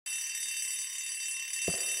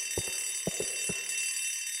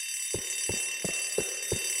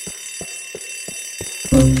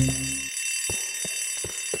You're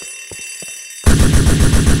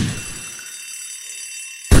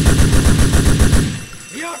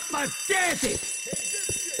pathetic!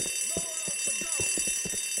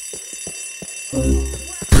 Enjoying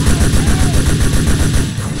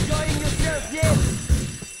yourself yet?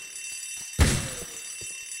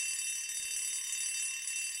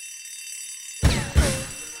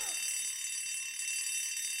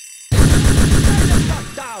 Lay the fuck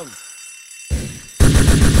down!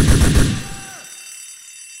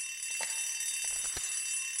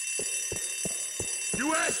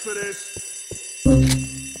 You asked for this!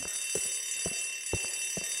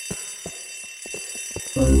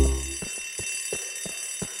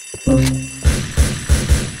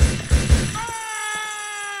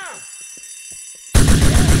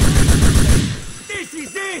 This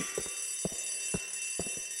is it!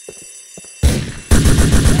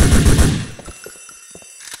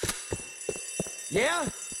 Yeah?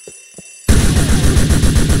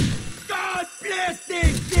 God bless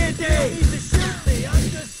this city! He's to shoot me, I'm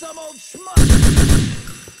just some old schmuck!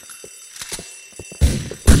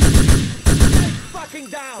 Stay fucking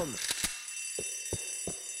down!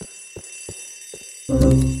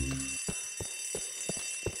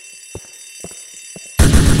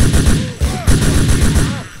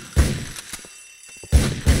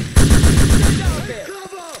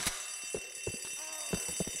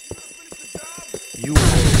 You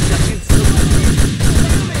seconds to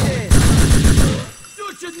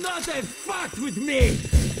You should not have fucked with me!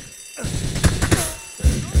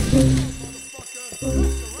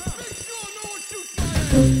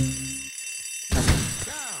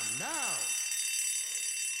 down now!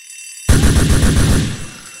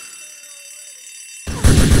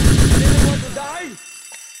 Anyone want to die?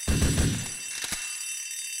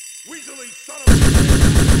 Weaselly son of a...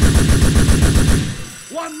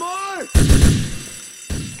 One more?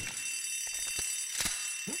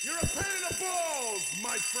 You're a pain in the balls,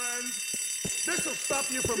 my friend! This'll stop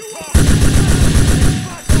you from talking!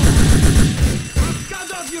 Fuck off! I'll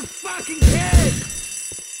cut off your fucking head!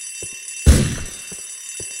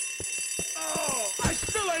 Oh, I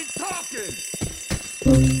still ain't talking!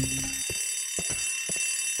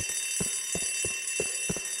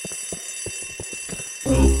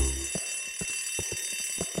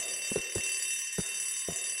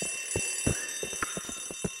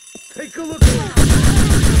 Take a look at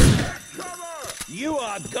cover! You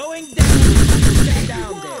are going down! Stay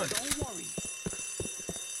down there! Don't worry.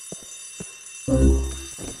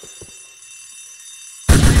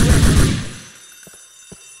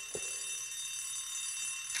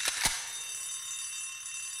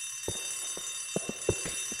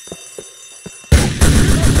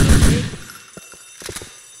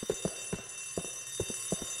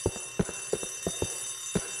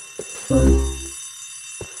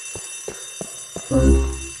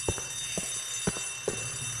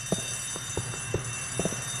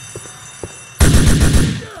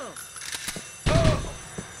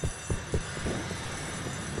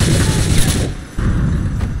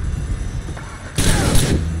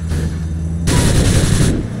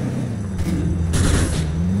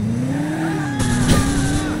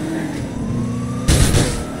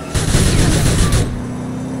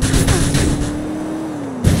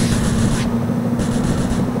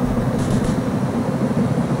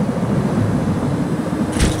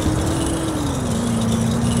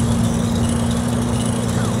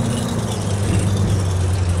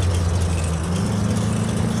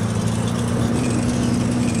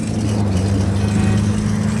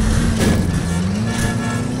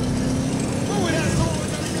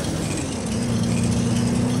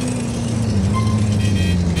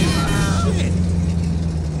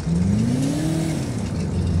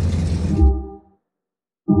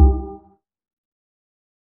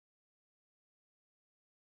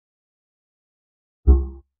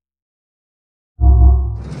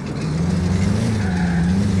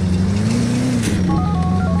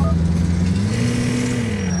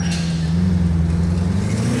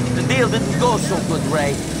 Didn't go so good,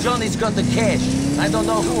 Ray. Johnny's got the cash. I don't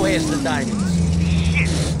know who has the diamonds. Shit!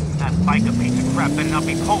 That biker piece of crap better not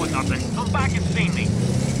be pulling nothing. Come back and see me.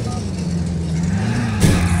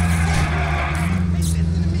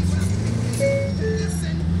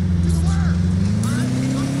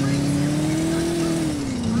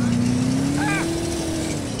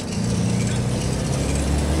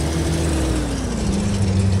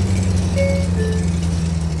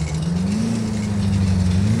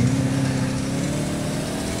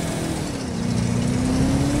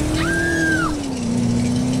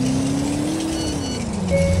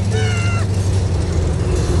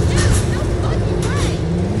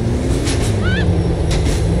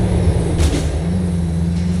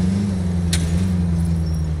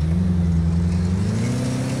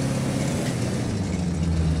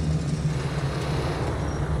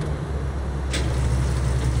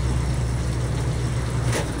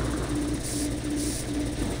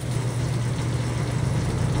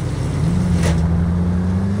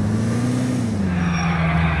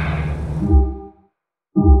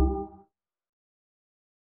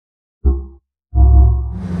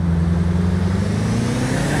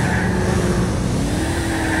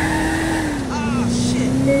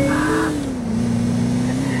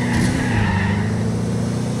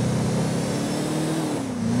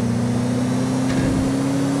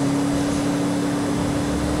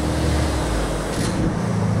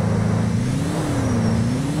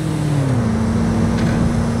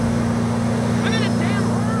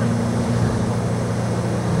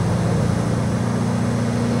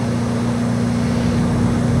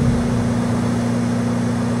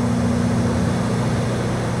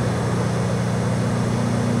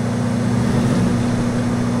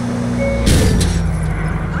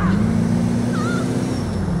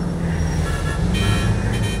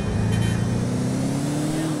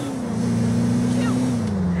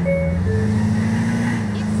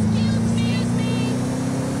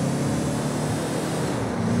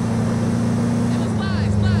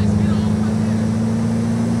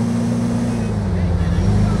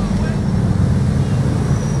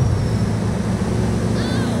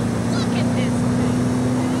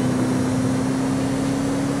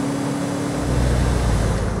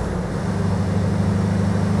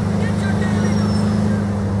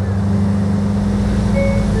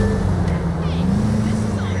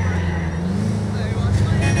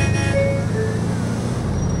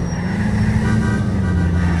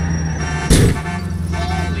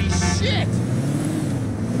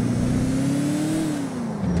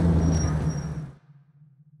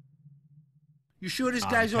 You sure this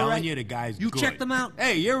guy's all right? I'm telling you, the guy's You good. checked him out?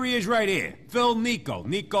 Hey, here he is right here.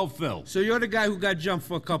 Niko Phil. So you're the guy who got jumped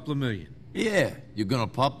for a couple of million? Yeah, you gonna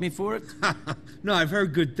pop me for it? No, I've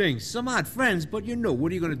heard good things. Some odd friends, but you know,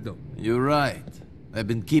 what are you gonna do? You're right. I've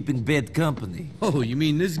been keeping bad company. Oh, you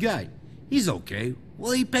mean this guy? He's okay.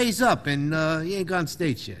 Well, he pays up, and he ain't gone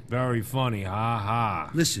states yet. Very funny, ha.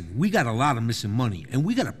 Listen, we got a lot of missing money, and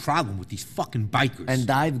we got a problem with these fucking bikers. And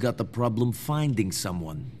I've got the problem finding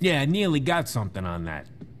someone. Yeah, nearly got something on that.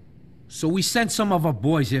 So we sent some of our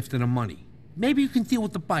boys after the money. Maybe you can deal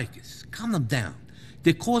with the bikers. Calm them down.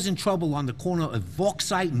 They're causing trouble on the corner of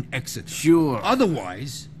Vauxhall and Exeter. Sure.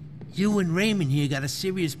 Otherwise, you and Raymond here got a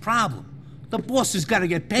serious problem. The boss has got to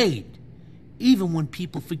get paid. Even when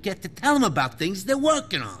people forget to tell them about things they're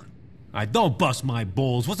working on. Don't bust my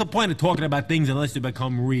balls. What's the point of talking about things unless they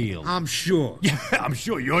become real? I'm sure. Yeah, I'm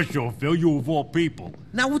sure you're sure, Phil. You of all people.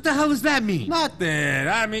 Now what the hell does that mean? Nothing.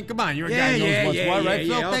 I mean, come on. You're a guy who knows what's what, right,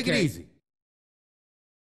 Phil? Take it easy.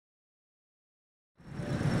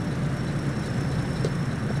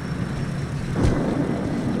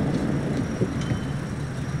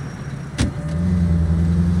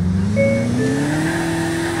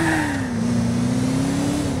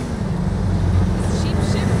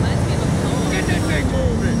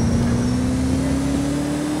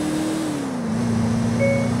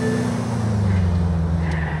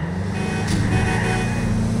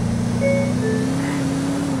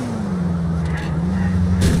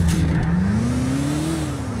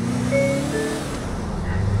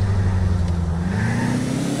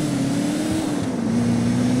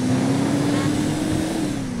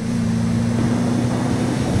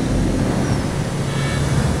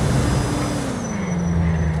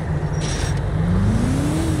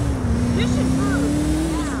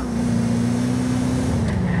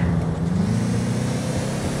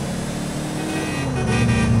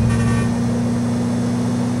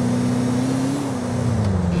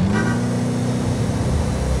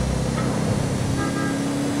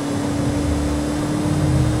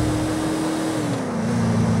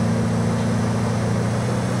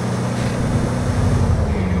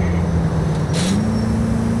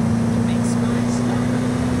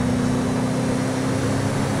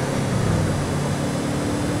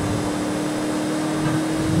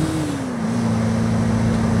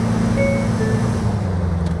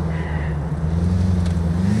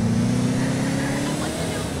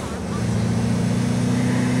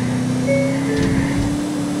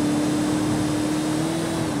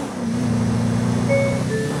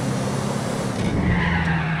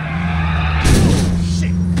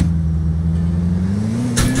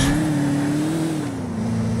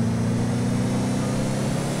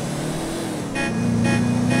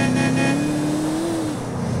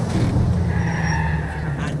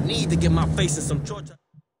 To get my face in some church.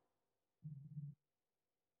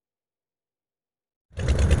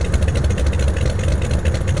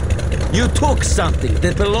 You took something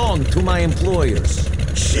that belonged to my employers.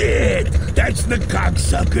 Shit! That's the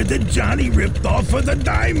cocksucker that Johnny ripped off for the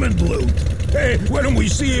diamond loot. Hey, why don't we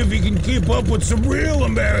see if he can keep up with some real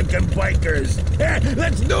American bikers? Hey,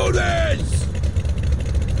 let's do this!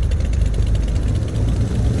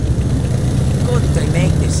 Couldn't they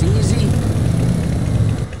make this easy?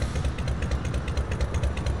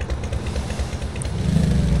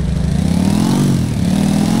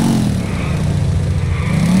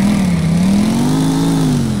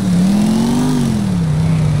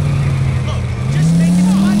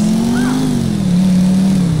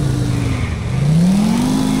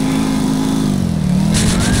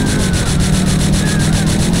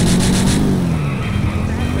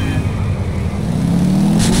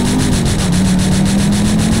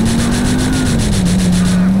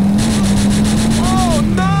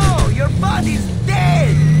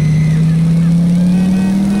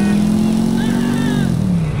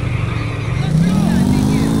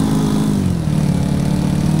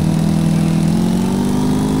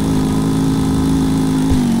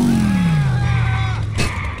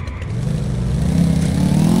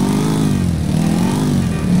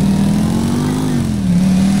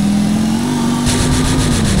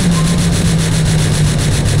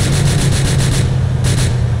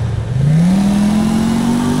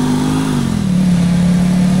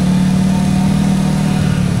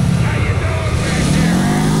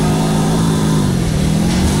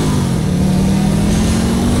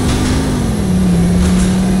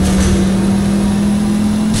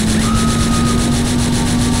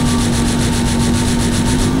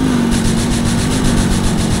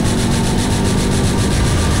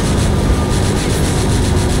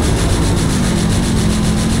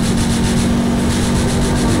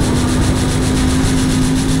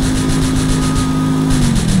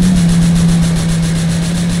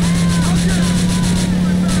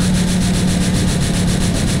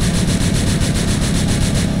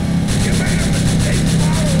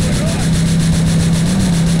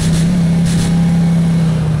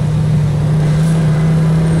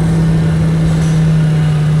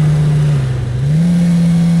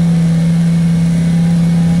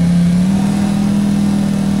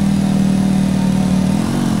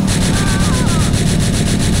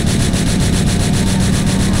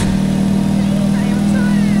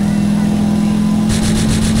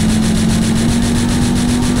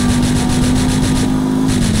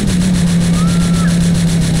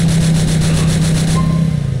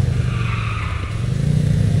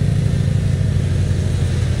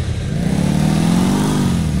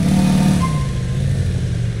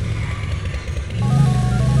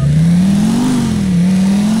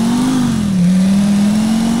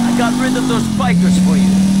 those bikers for you.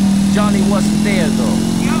 Johnny wasn't there, though.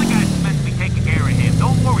 The other guy's meant to be taking care of him.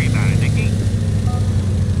 Don't worry about it, Nicky.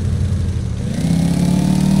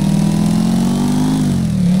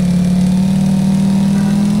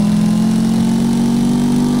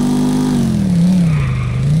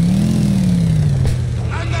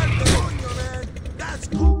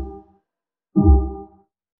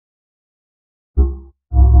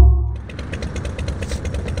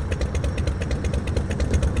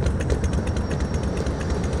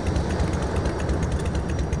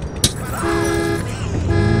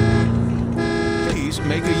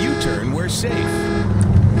 Make a U-turn, we're safe. In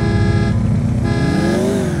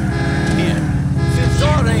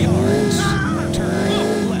 50 yards,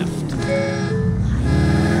 turn left.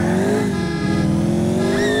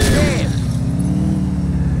 Damn!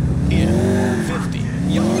 In 50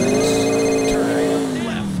 yards, turn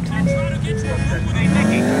left. Hey,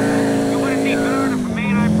 Nicky, you would have been earning from me,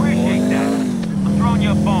 and I appreciate that. I'm throwing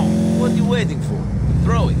you a bone. What are you waiting for?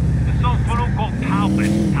 Throw it. There's some fool called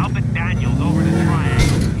Talbot Daniels over in the Triangle.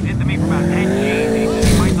 He did to me for about 10 G's. He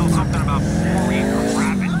said he might know something about chlorine or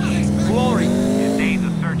ravage. Glory. Your days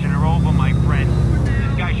of searching are over, my friend.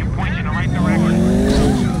 This guy should point you in the right direction.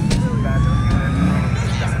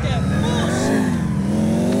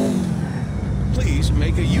 Please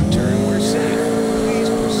make a U-turn, we're safe. Please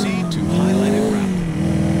proceed to highlighted route.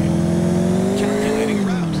 Calculating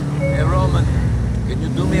route. Hey, Roman, can you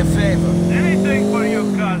do me a favor? Anything for your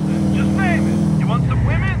cousin. Just name it. You want some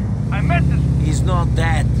women? I met this... He's not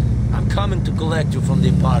that. I'm coming to collect you from the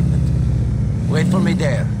apartment. Wait for me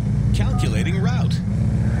there. Calculating route.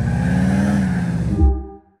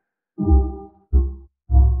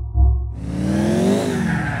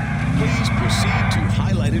 Please proceed to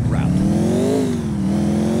highlighted route.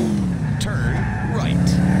 Turn right.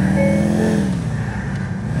 In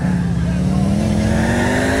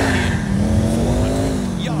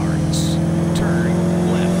 400 yards, turn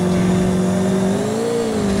left.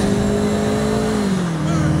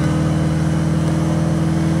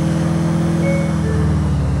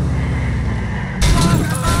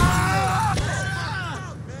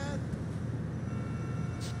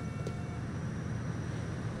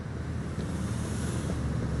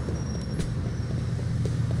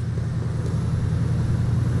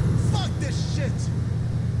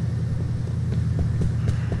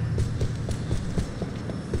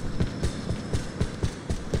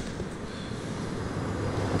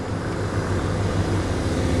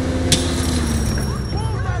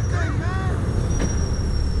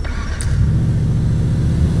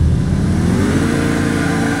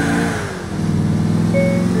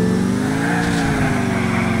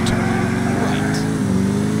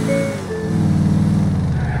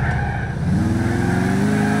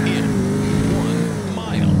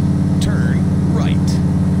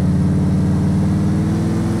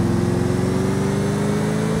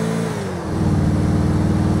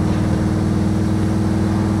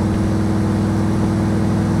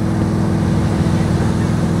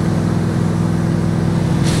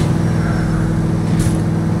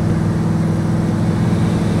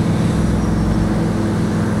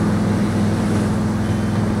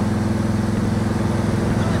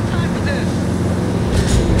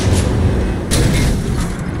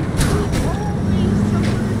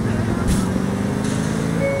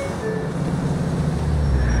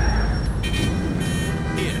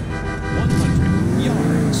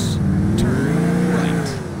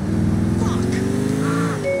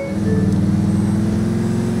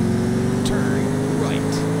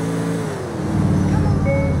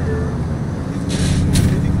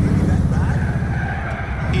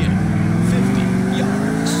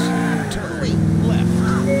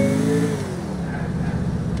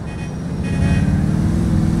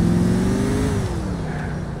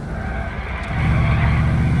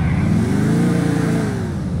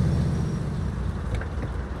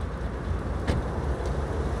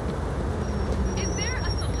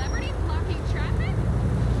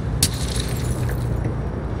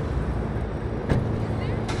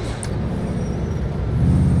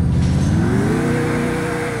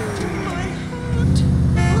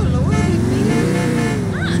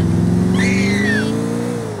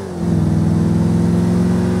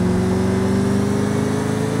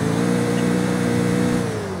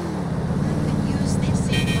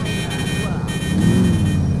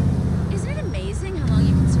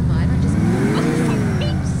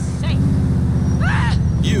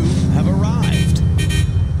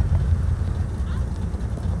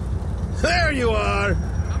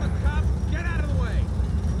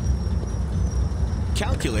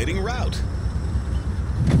 Calculating route.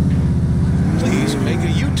 Please make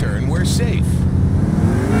a U-turn where safe.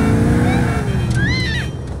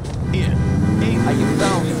 Here. I have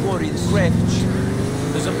found Florian Kravich.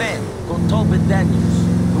 There's a man called Dolby Daniels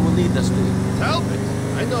who will lead us to him. Talbot?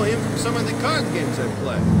 I know him from some of the card games I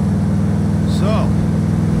play. So,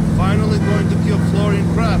 finally going to kill Florian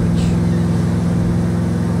Kravich.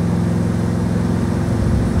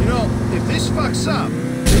 You know, if this fucks up,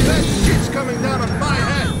 that shit's coming down on my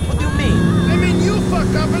head. What do you mean? I mean, you fuck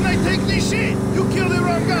up and I take this shit. You kill the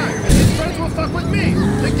wrong guy, and his friends will fuck with me.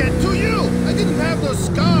 They get to you. I didn't have those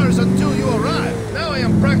scars until you arrived. Now I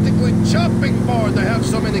am practically chopping board to have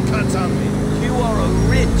so many cuts on me. You are a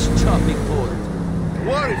rich chopping board.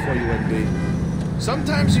 Worry for you, NB.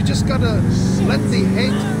 Sometimes you just gotta let the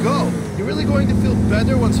hate go. You're really going to feel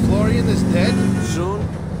better once Florian is dead? Soon,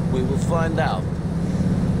 we will find out.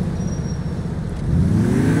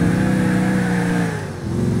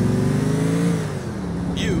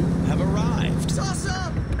 You have arrived.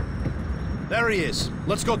 Awesome! There he is.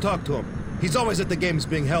 Let's go talk to him. He's always at the games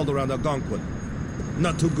being held around Algonquin.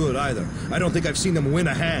 Not too good either. I don't think I've seen him win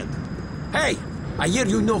a hand. Hey! I hear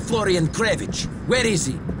you know Florian Kravich. Where is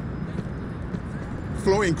he?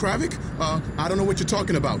 Florian Kravich? I don't know what you're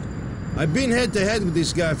talking about. I've been head-to-head with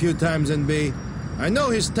this guy a few times, NB. I know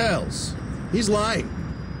his tells. He's lying.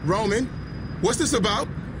 Roman, what's this about?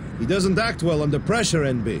 He doesn't act well under pressure,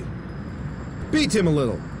 NB. Beat him a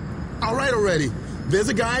little. All right already. There's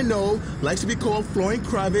a guy I know, likes to be called Florian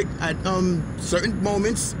Kravich at, certain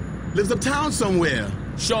moments. Lives uptown somewhere.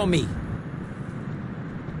 Show me.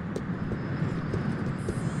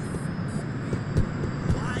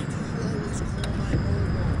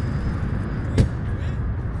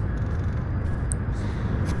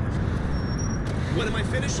 When am I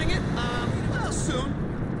finishing it? Well, soon.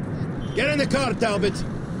 Get in the car, Talbot.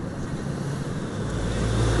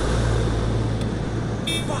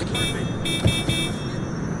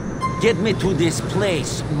 Get me to this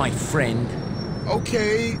place, my friend.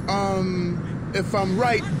 Okay, if I'm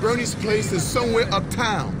right, Bernie's place is somewhere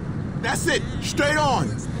uptown. That's it, straight on.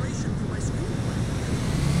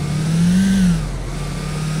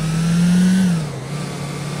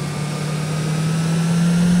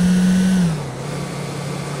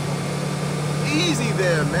 Easy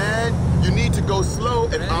there, man. You need to go slow,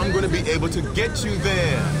 and I'm gonna be able to get you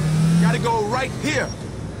there. Gotta go right here.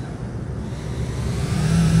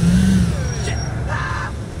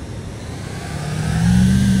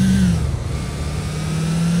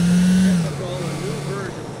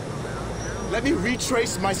 Let me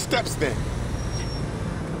retrace my steps then.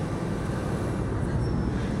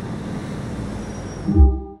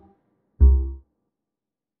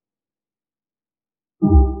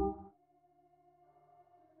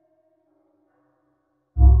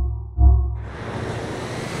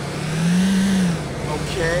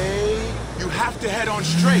 Okay, you have to head on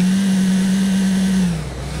straight.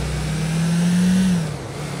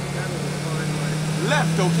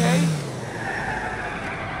 Left, okay?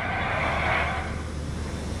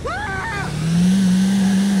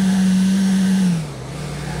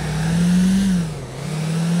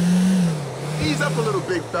 Ease up a little,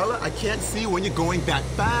 big fella. I can't see when you're going that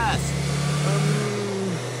fast.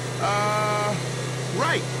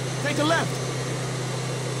 Right. Take a left.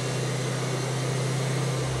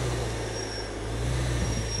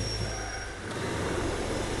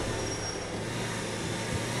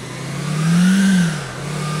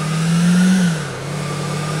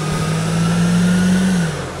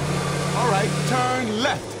 All right, turn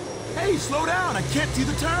left. Hey, slow down. I can't see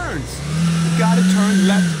the turns. You gotta turn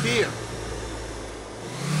left here.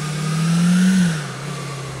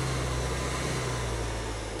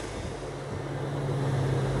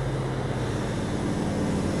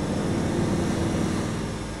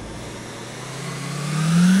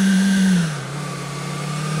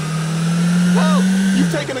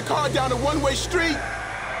 Taking a car down a one-way street.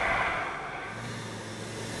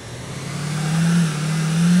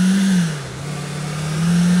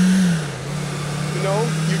 You know,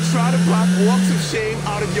 you try to block walks of shame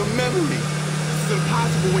out of your memory. It's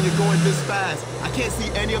impossible when you're going this fast. I can't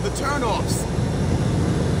see any of the turnoffs.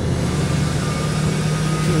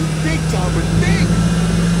 Think, Talbot, think!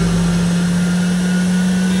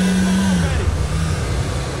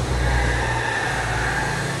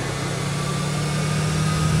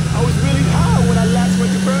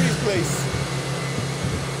 Went to Bernie's place.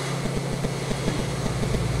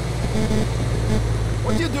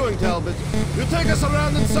 What are you doing, Talbot? You take us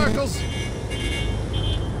around in circles?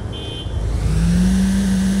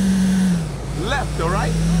 Left, all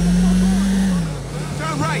right?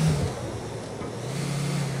 Turn right.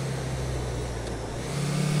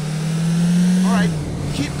 All right,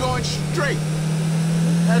 keep going straight.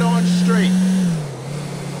 Head on straight.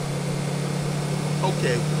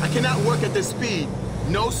 okay. I cannot work at this speed.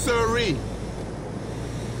 No siree.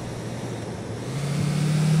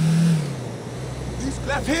 He's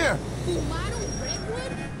left here.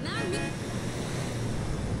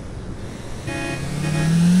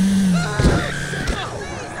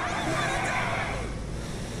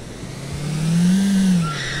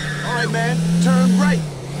 All right, man. Turn right.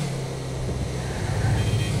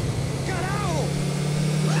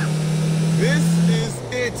 This is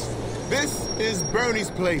it. This is Bernie's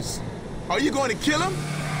place. Are you going to kill him?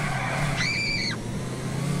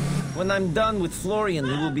 When I'm done with Florian,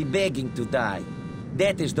 he will be begging to die.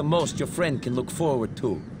 That is the most your friend can look forward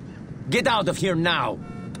to. Get out of here now.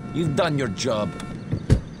 You've done your job.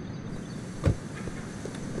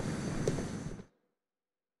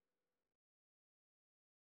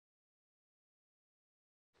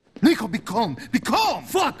 Niko, be calm! Be calm!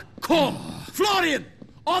 Fuck! Kom! Florian!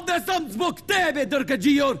 Odnesam zbog tebe,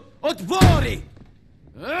 drgađijor! Otvori!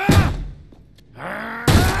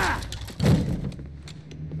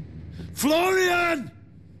 Florian!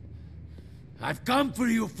 I've come for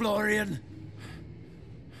you, Florian.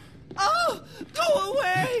 Oh! Go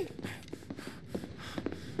away!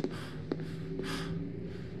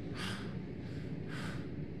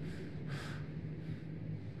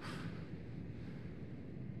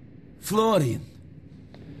 Florian.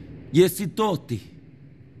 Jesi to ti?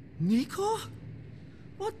 Niko?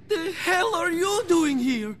 What the hell are you doing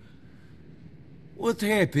here? What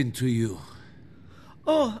happened to you?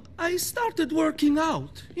 Oh, I started working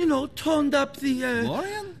out. You know, toned up the,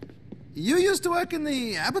 Florian? You used to work in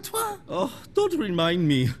the abattoir? Oh, don't remind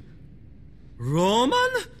me. Roman?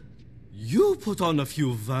 You put on a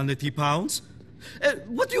few vanity pounds.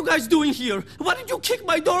 What are you guys doing here? Why did you kick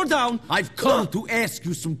my door down? I've come to ask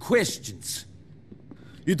you some questions.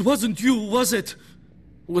 It wasn't you, was it?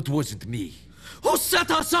 What wasn't me? Who set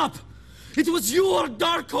us up? It was you or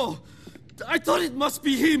Darko. I thought it must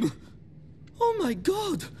be him. Oh my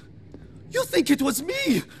God. You think it was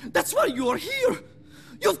me? That's why you are here.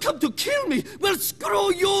 You've come to kill me. Well,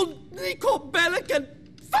 screw you, Niko Bellic and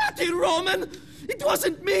Fatty Roman. It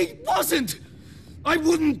wasn't me, wasn't. I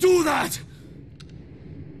wouldn't do that.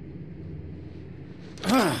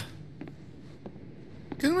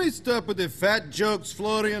 Can we stop with the fat jokes,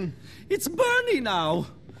 Florian? It's Bernie now.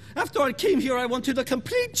 After I came here, I wanted a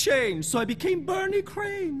complete change, so I became Bernie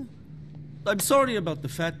Crane. I'm sorry about the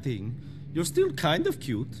fat thing. You're still kind of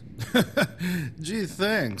cute. Gee,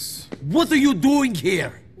 thanks. What are you doing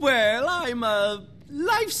here? Well, I'm a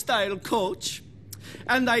lifestyle coach,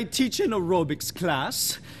 and I teach an aerobics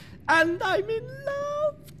class, and I'm in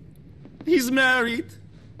love. He's married.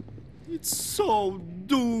 It's so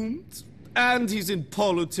doomed. And he's in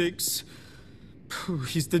politics.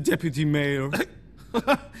 He's the deputy mayor.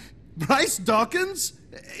 Bryce Dawkins?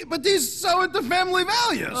 But he's so into family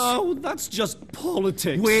values. Oh, that's just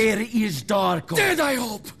politics. Where is Darko? Dead, I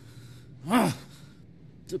hope.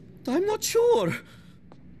 I'm not sure.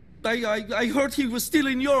 I heard he was still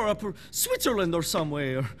in Europe or Switzerland or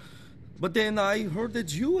somewhere. But then I heard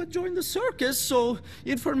that you had joined the circus, so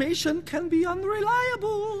information can be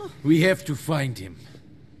unreliable. We have to find him.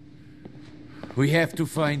 We have to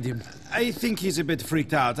find him. I think he's a bit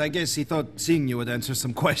freaked out. I guess he thought seeing you would answer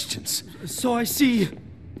some questions. So I see.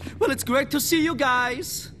 Well, it's great to see you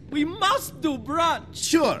guys. We must do brunch.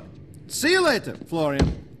 Sure. See you later,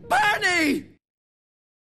 Florian. Bernie!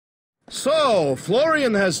 So,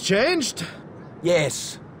 Florian has changed?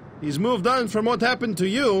 Yes. He's moved on from what happened to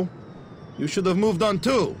you. You should have moved on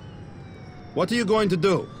too. What are you going to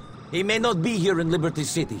do? He may not be here in Liberty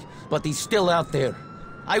City, but he's still out there.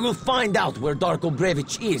 I will find out where Darko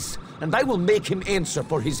Brevich is, and I will make him answer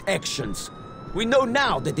for his actions. We know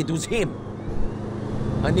now that it was him.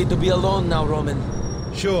 I need to be alone now, Roman.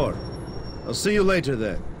 Sure. I'll see you later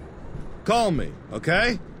then. Call me,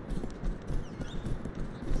 okay?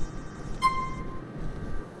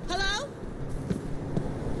 Hello?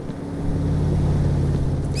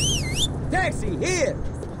 Taxi, here!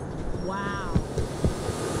 Wow.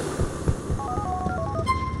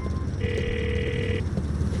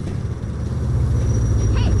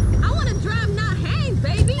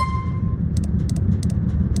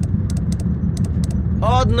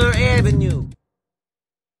 Odner Avenue.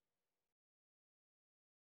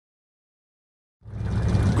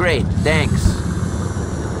 Great, thanks.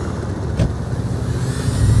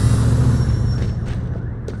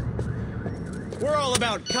 We're all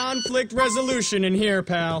about conflict resolution in here,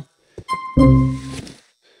 pal.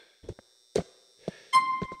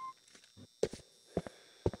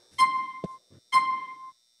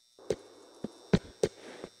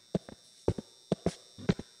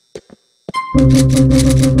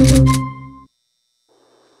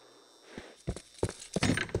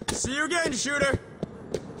 in, shooter!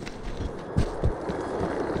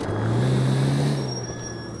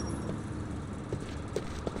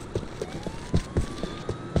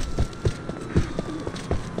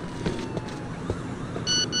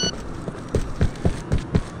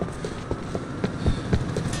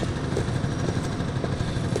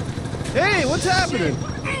 Hey, what's happening?